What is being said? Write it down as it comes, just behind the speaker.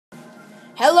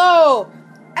Hello,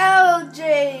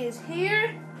 LJ is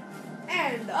here,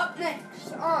 and up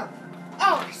next on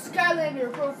our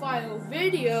Skylander profile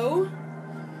video,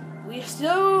 we're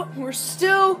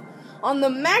still on the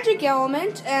magic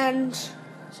element, and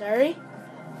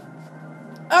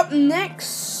up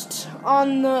next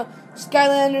on the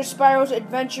Skylander Spyro's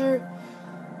Adventure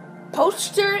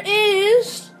poster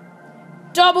is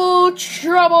Double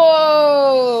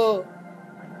Trouble.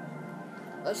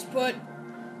 Let's put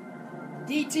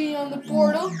DT on the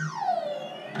portal.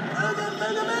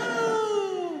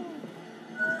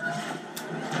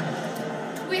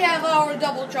 We have our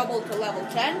Double Trouble to level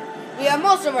 10. We have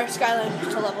most of our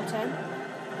Skylanders to level 10.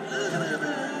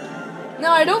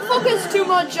 Now, I don't focus too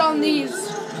much on these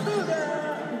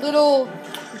little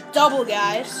double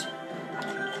guys.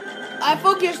 I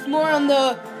focused more on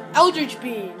the Eldritch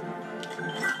Beam.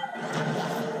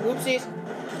 Oopsies.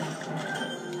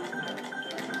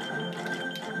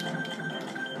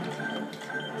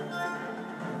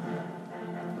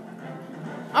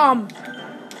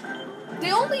 The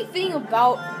only thing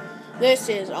about this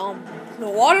is, the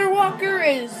Water Walker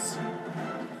is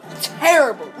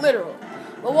terrible, literally.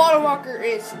 The Water Walker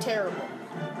is terrible.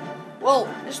 Well,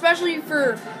 especially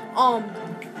for,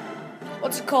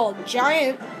 what's it called,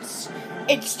 giants,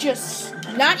 it's just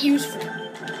not useful.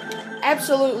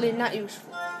 Absolutely not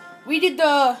useful. We did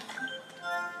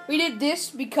this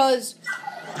because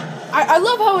I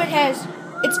love how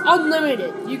it's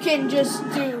unlimited. You can just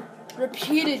do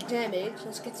repeated damage.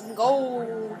 Let's get some gold.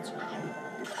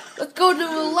 Let's go to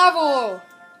a level.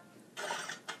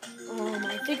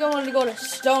 I think I want to go to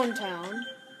Stone Town.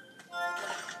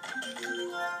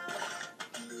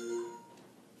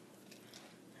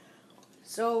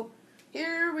 So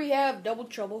here we have Double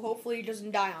Trouble. Hopefully he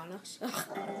doesn't die on us.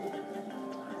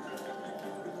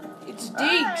 It's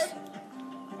Diggs.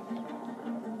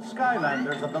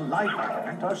 Skylanders of the light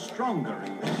element are stronger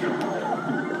in this game.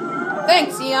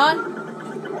 Thanks, Eon.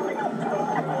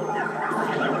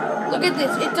 Look at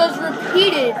this. It does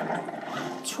repeated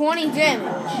 20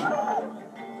 damage.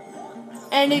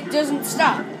 And it doesn't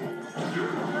stop.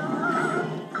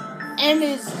 And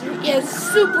it has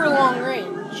super long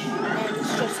range. And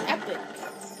it's just epic.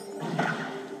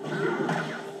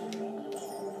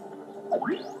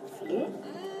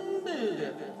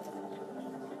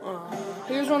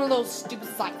 Here's one of those stupid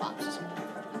Cyclopses.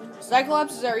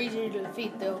 Cyclopses are easier to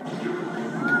defeat, though.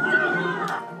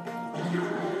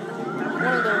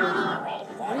 One of those.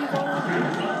 What do you call them?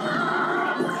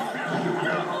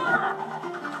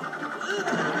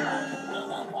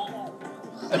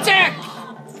 Attack!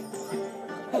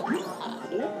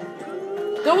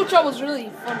 Double Trouble is really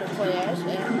fun to play as,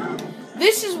 and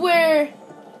this is where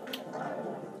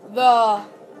the...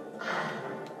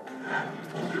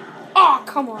 Oh,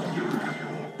 come on.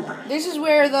 This is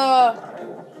where the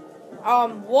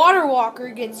Water Walker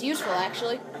gets useful,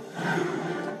 actually.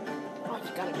 Oh,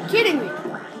 you gotta be kidding me.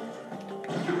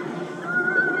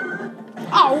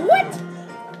 Oh, what?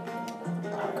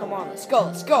 Oh, come on, let's go,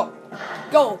 let's go.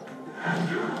 Go.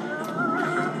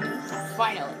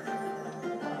 Finally.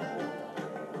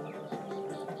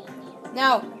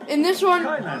 Now, in this one,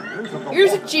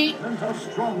 here's a cheat.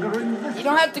 You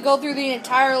don't have to go through the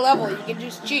entire level. You can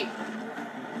just cheat.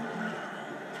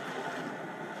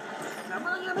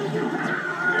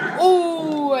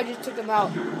 Oh, I just took him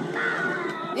out.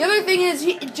 The other thing is,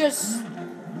 it just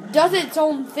does its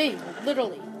own thing,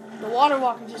 literally. The Water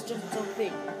Walker just does its own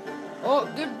thing. Oh,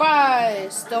 goodbye,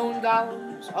 stone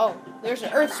golems. Oh, there's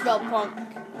an Earth Spell punk.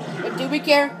 But do we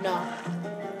care? No.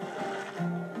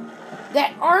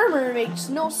 That armor makes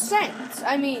no sense.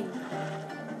 I mean,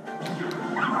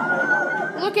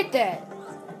 look at that.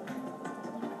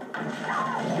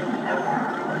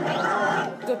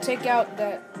 Go take out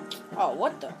that. Oh,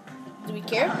 what the? Do we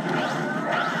care?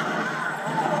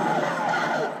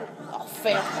 Oh,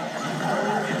 fail.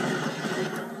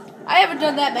 I haven't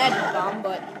done that magic bomb,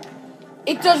 but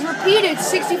it does repeated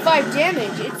 65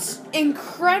 damage. It's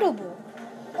incredible.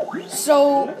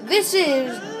 So, this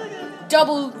is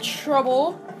Double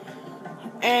Trouble,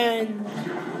 and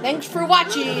thanks for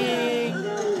watching.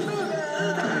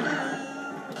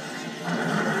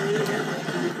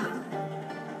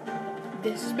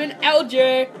 This has been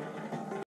LJ.